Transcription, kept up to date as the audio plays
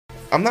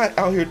I'm not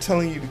out here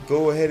telling you to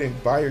go ahead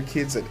and buy your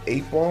kids an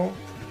 8-ball,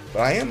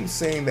 but I am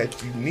saying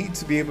that you need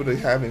to be able to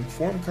have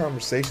informed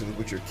conversations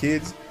with your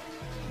kids,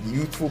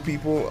 youthful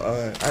people.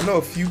 I know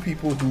a few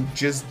people who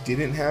just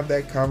didn't have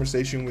that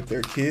conversation with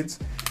their kids,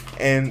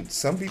 and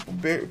some people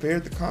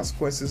bear the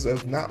consequences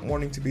of not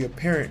wanting to be a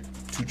parent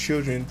to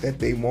children that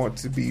they want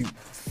to be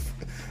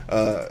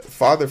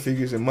father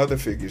figures and mother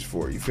figures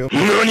for. You feel me?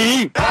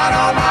 NANI?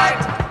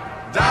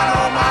 Dynamite!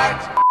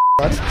 Dynamite!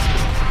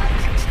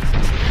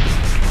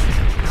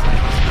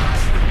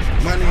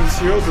 My name is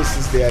Hero. This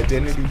is the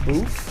Identity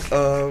Booth.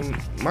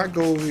 My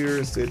goal here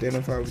is to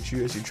identify with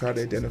you as you try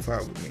to identify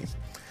with me.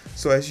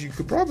 So as you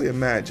could probably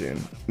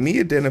imagine, me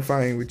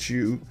identifying with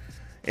you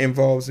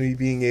involves me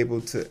being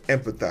able to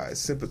empathize,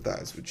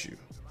 sympathize with you,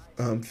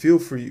 feel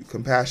for you,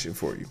 compassion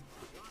for you,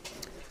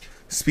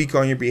 speak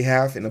on your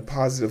behalf in a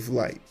positive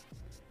light.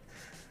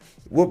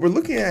 What we're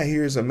looking at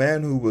here is a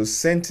man who was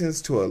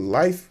sentenced to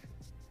life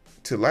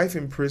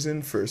in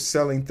prison for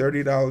selling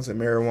 $30 of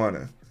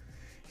marijuana.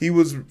 He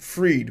was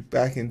freed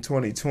back in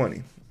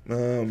 2020.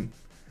 A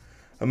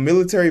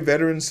military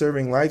veteran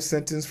serving life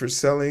sentence for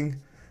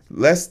selling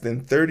less than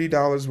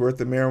 $30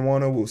 worth of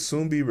marijuana will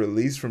soon be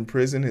released from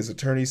prison, his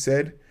attorney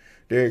said.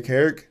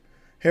 Derek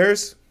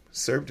Harris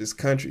served his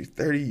country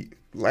 30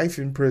 life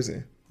in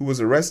prison, who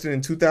was arrested in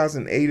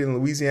 2008 in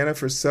Louisiana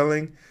for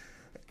selling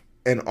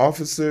an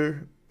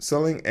officer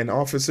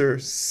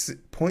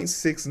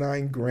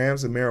 0.69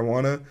 grams of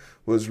marijuana,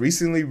 was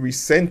recently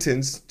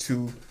resentenced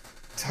to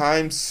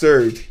time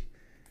served.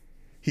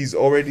 He's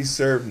already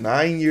served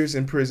 9 years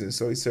in prison,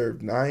 so he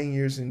served 9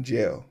 years in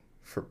jail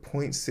for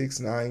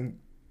 0.69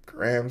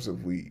 grams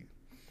of weed.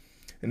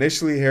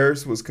 Initially,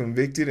 Harris was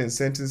convicted and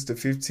sentenced to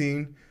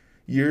 15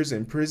 years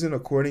in prison,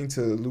 according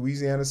to the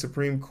Louisiana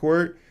Supreme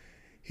Court.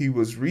 He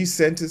was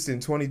resentenced in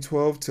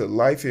 2012 to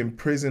life in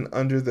prison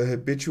under the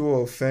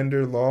habitual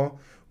offender law,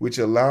 which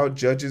allowed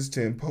judges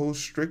to impose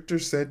stricter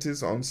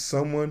sentence on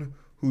someone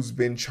who's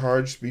been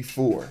charged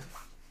before.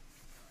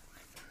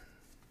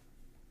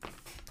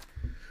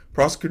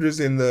 Prosecutors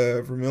in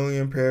the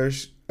Vermilion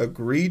Parish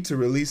agreed to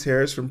release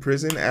Harris from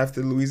prison after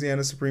the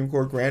Louisiana Supreme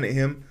Court granted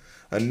him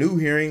a new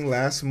hearing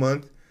last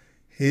month.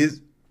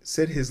 His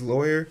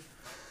lawyer,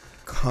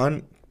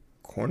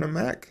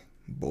 Cornamac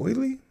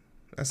Boyley?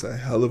 That's a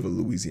hell of a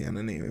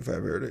Louisiana name if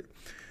I've heard it.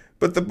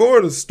 But the moral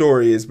of the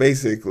story is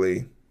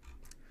basically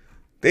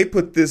they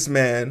put this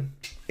man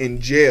in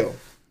jail,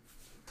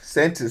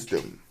 sentenced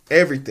him,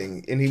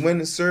 everything, and he went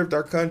and served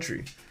our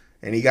country,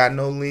 and he got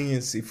no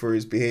leniency for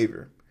his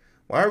behavior.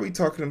 Why are we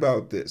talking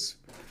about this?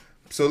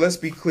 So let's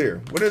be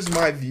clear. What is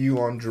my view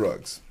on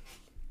drugs?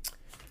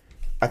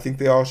 I think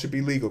they all should be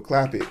legal.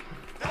 Clap it.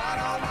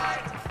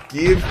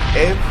 Give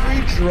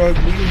every drug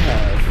we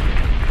have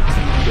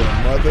to the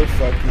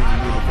motherfucking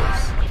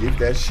universe. Give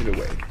that shit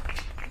away.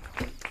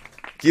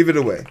 Give it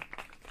away.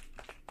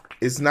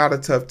 It's not a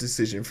tough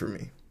decision for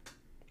me.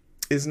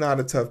 It's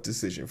not a tough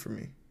decision for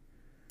me.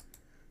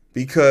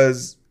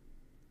 Because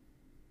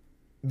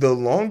the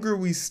longer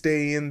we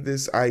stay in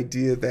this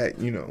idea that,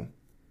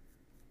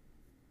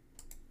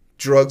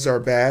 drugs are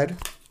bad,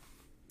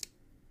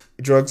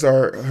 drugs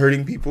are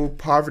hurting people,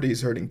 poverty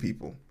is hurting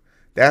people.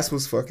 That's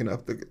what's fucking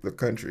up the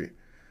country.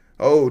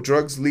 Oh,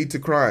 drugs lead to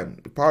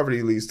crime.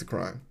 Poverty leads to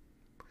crime.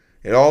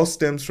 It all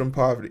stems from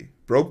poverty.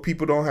 Broke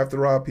people don't have to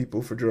rob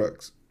people for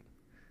drugs.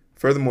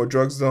 Furthermore,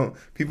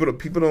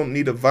 people don't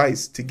need a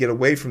vice to get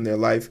away from their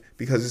life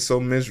because it's so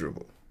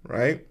miserable,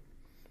 right?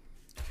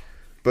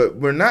 But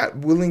we're not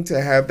willing to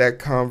have that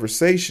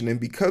conversation. And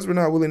because we're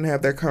not willing to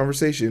have that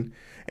conversation,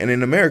 and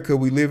in America,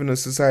 we live in a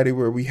society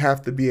where we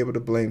have to be able to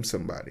blame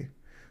somebody.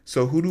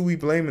 So who do we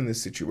blame in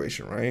this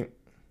situation, right?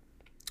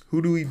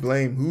 Who do we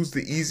blame? Who's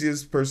the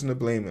easiest person to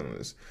blame on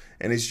this?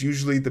 And it's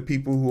usually the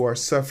people who are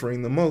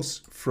suffering the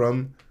most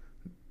from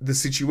the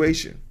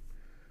situation.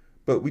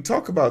 But we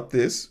talk about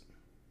this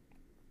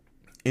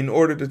in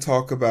order to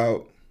talk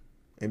about,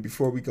 and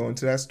before we go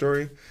into that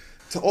story,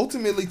 to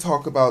ultimately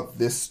talk about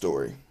this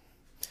story.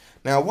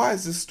 Now, why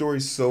is this story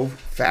so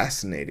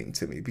fascinating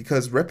to me?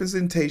 Because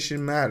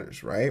representation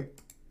matters, right?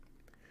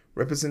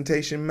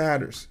 Representation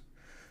matters.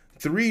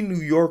 3 New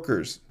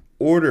Yorkers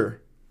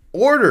order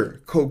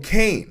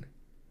cocaine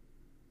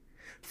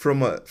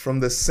from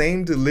the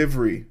same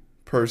delivery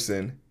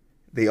person.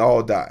 They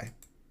all die.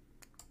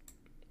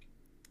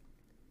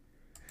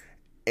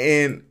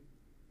 And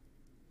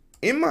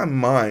in my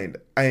mind,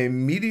 I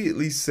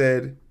immediately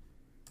said,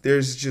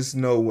 there's just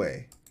no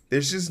way.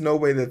 There's just no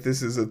way that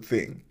this is a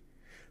thing.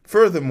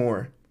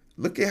 Furthermore,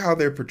 look at how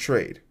they're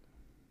portrayed.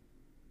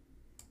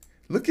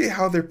 Look at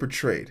how they're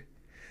portrayed.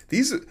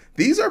 These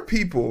are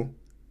people,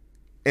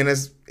 and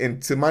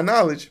to my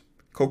knowledge,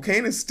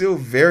 cocaine is still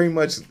very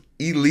much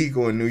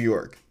illegal in New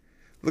York.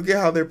 Look at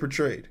how they're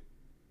portrayed.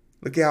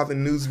 Look at how the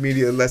news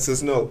media lets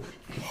us know.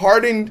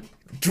 Hardened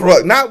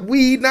drug, not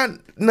weed, not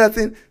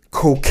nothing,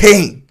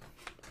 cocaine.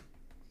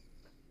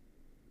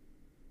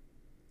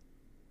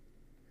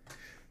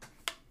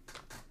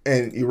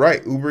 And you're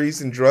right, Uber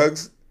Eats and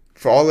drugs,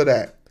 for all of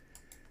that.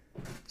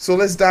 So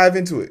let's dive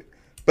into it.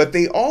 But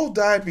they all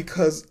died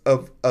because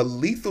of a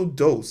lethal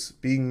dose of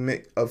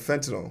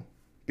fentanyl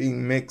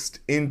being mixed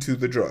into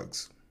the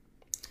drugs.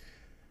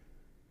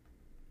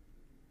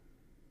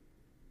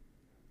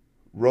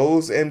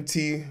 Rose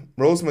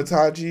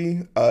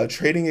Mataji, a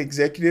trading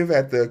executive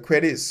at the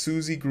Credit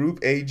Suisse Group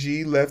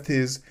AG, left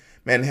his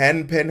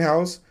Manhattan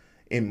penthouse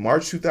in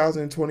March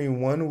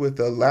 2021 with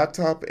a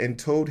laptop and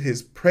told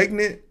his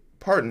pregnant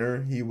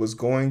partner he was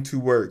going to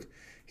work.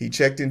 He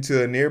checked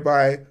into a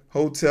nearby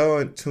hotel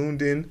and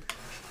tuned in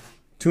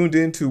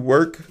to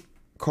work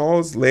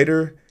calls.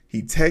 Later,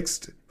 he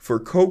texted for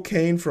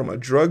cocaine from a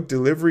drug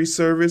delivery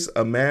service.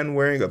 A man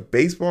wearing a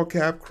baseball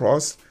cap,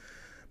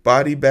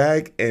 cross-body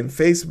bag, and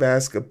face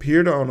mask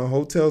appeared on a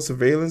hotel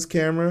surveillance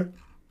camera.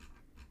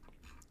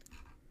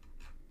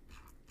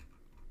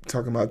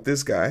 Talking about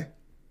this guy.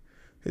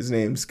 His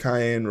name's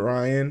Kyan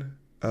Ryan.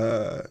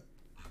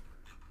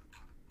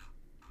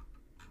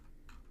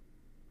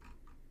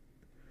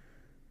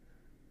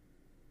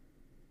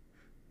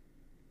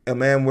 A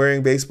man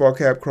wearing baseball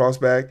cap,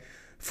 crossback.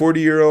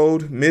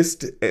 40-year-old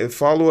missed a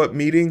follow-up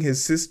meeting.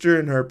 His sister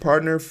and her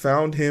partner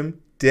found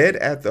him dead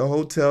at the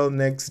hotel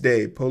next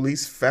day.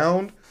 Police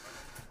found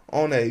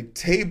on a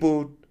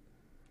table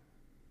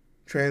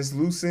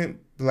translucent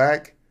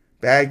black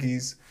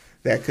baggies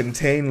that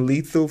contain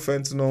lethal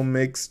fentanyl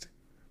mixed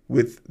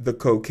with the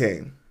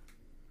cocaine.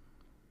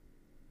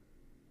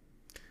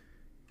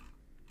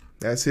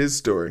 That's his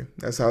story.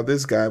 That's how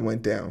this guy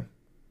went down.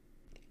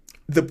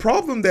 The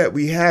problem that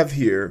we have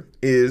here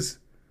is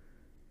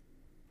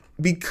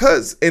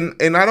because,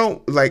 and I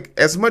don't like,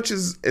 as much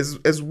as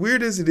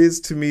weird as it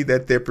is to me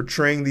that they're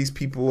portraying these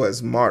people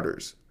as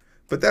martyrs,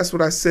 but that's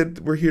what I said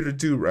we're here to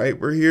do, right?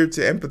 We're here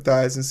to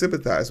empathize and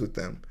sympathize with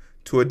them,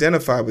 to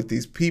identify with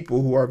these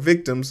people who are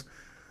victims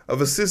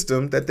of a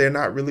system that they're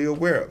not really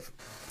aware of.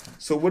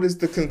 So what is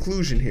the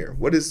conclusion here?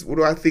 What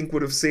do I think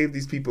would have saved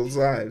these people's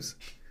lives?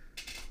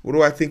 What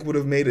do I think would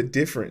have made a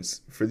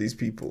difference for these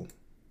people?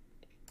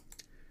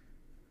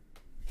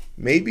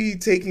 Maybe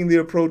taking the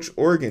approach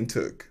Oregon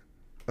took.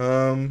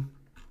 And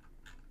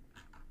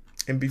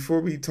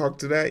before we talk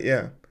to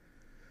that,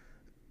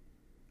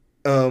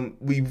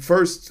 we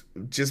first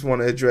just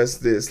want to address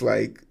this.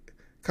 Like,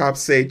 cops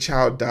say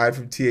child died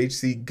from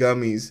THC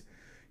gummies.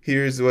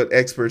 Here's what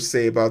experts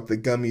say about the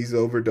gummies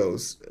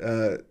overdose.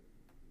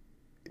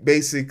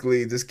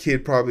 Basically, this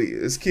kid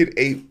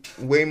ate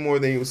way more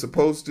than he was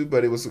supposed to,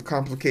 but it was a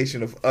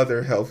complication of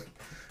other health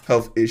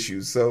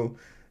issues. So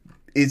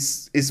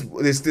it's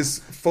this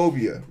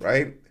phobia,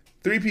 right?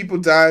 3 people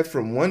died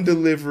from one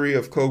delivery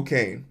of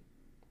cocaine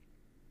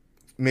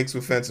mixed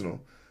with fentanyl.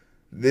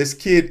 This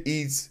kid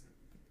eats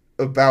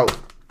about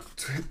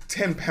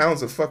 10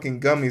 pounds of fucking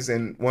gummies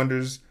and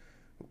wonders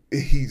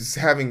he's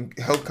having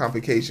health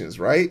complications,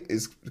 right?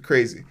 It's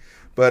crazy.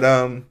 But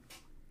a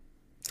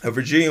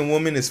Virginian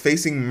woman is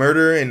facing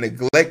murder and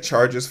neglect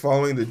charges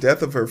following the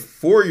death of her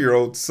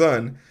 4-year-old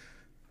son.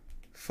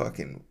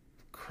 Fucking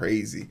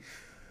crazy.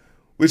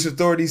 Which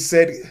authorities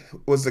said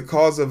was the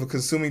cause of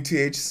consuming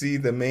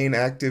THC, the main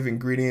active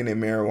ingredient in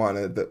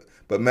marijuana.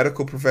 But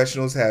medical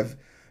professionals have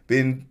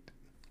been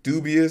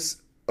dubious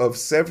of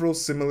several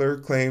similar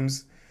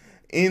claims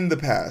in the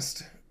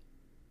past.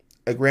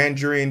 A grand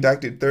jury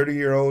indicted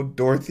 30-year-old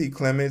Dorothy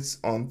Clements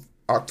on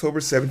October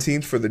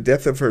 17th for the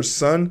death of her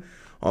son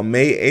on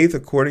May 8th,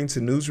 according to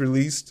news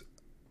released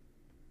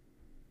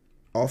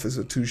Office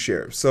of 2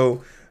 Sheriffs.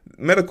 So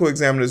medical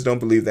examiners don't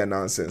believe that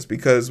nonsense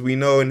because we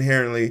know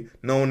inherently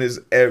no one is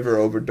ever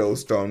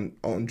overdosed on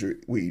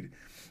weed.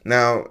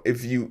 Now,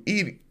 if you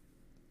eat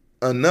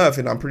enough,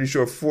 and I'm pretty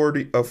sure a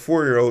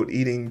 4-year-old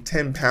eating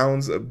 10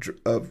 pounds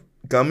of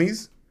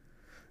gummies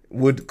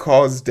would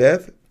cause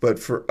death, but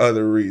for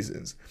other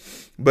reasons.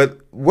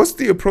 But what's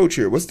the approach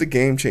here? What's the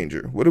game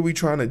changer? What are we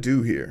trying to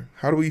do here?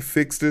 How do we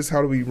fix this?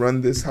 How do we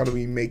run this? How do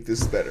we make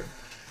this better?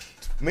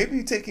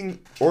 Maybe taking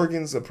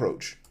Oregon's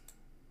approach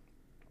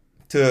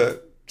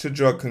to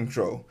drug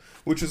control,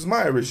 which was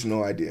my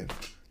original idea.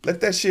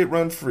 Let that shit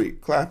run free.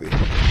 Clap it.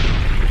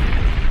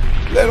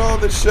 Let all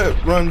this shit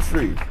run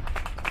free.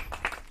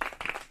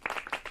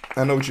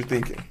 I know what you're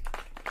thinking.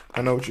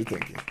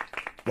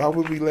 Why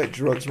would we let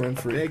drugs run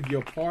free? Beg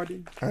your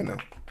pardon? I know.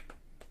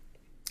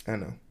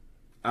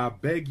 I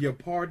beg your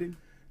pardon?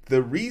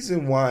 The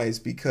reason why is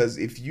because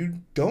if you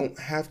don't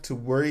have to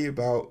worry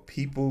about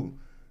people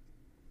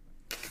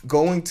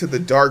going to the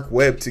dark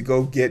web to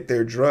go get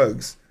their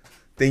drugs,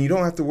 then you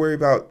don't have to worry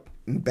about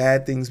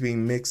bad things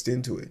being mixed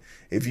into it.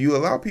 If you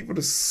allow people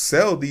to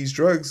sell these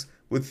drugs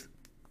with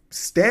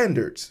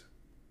standards,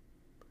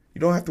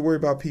 you don't have to worry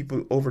about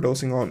people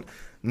overdosing on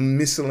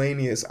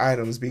miscellaneous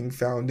items being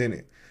found in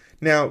it.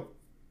 Now,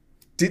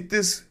 did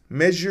this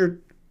measure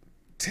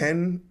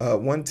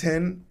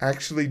 110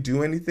 actually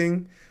do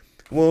anything?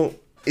 Well,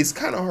 it's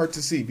kind of hard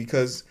to see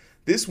because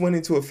this went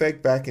into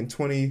effect back in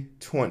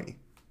 2020.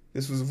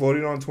 This was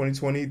voted on in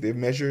 2020. The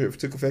measure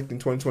took effect in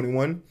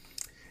 2021.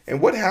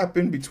 And what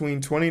happened between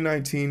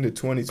 2019 to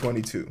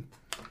 2022?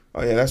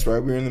 Oh, yeah, that's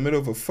right. We're in the middle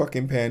of a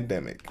fucking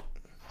pandemic.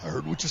 I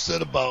heard what you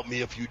said about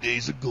me a few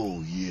days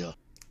ago, yeah.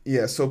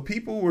 Yeah, so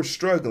people were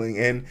struggling,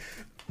 and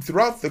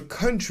throughout the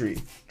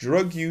country,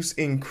 drug use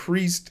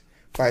increased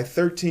by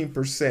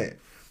 13%.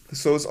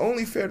 So it's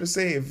only fair to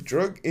say if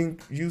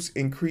use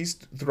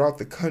increased throughout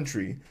the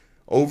country,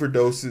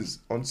 overdoses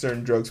on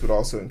certain drugs would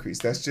also increase.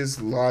 That's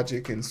just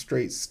logic and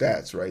straight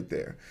stats right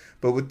there.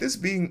 But with this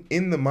being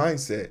in the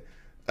mindset,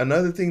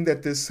 another thing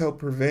that this help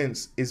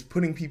prevents is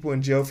putting people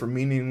in jail for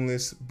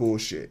meaningless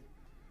bullshit.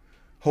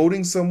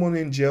 Holding someone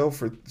in jail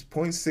for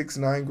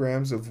 0.69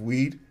 grams of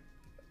weed,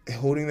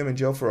 holding them in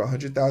jail for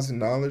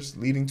 $100,000,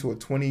 leading to a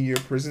 20-year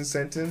prison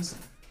sentence,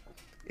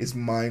 is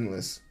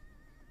mindless.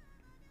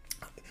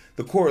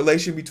 The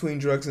correlation between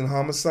drugs and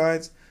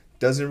homicides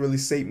doesn't really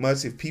say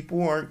much. If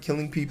people aren't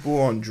killing people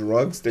on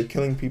drugs, they're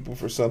killing people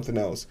for something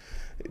else.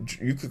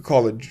 You could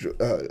call it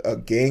a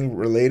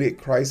gang-related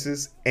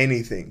crisis,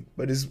 anything.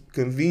 But it's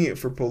convenient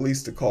for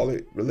police to call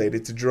it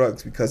related to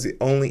drugs because it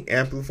only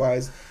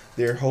amplifies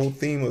their whole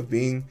theme of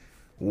being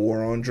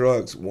war on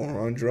drugs, war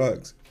on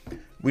drugs.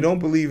 We don't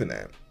believe in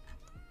that.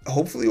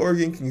 Hopefully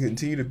Oregon can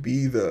continue to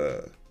be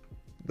the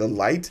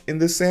light in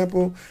this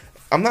sample.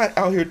 I'm not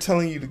out here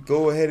telling you to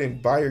go ahead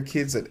and buy your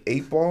kids an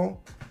 8-ball,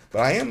 but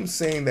I am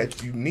saying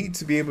that you need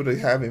to be able to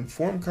have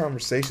informed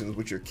conversations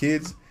with your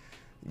kids,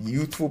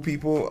 youthful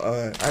people.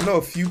 I know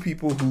a few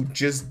people who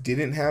just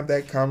didn't have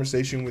that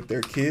conversation with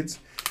their kids,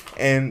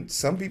 and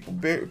some people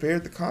bear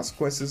the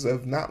consequences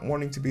of not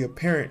wanting to be a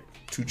parent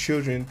to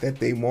children that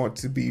they want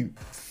to be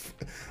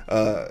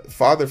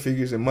father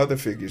figures and mother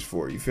figures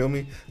for. You feel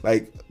me?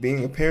 Like,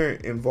 being a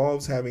parent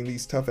involves having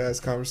these tough ass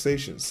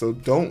conversations. So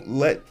don't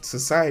let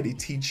society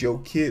teach your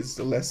kids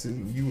the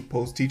lesson you were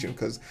supposed to teach them,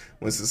 because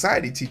when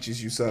society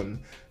teaches you something,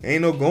 there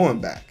ain't no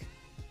going back.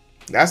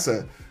 That's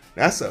a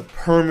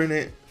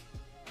permanent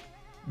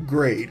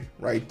grade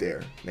right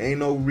there. There ain't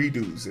no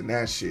redos in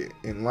that shit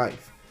in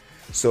life.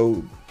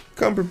 So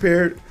come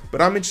prepared.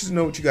 But I'm interested to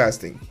know what you guys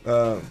think.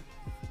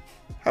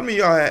 How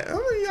many of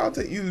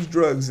y'all used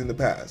drugs in the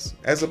past?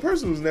 As a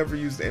person who's never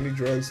used any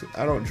drugs,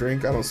 I don't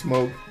drink, I don't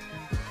smoke.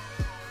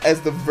 As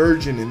the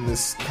virgin in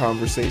this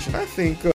conversation, I think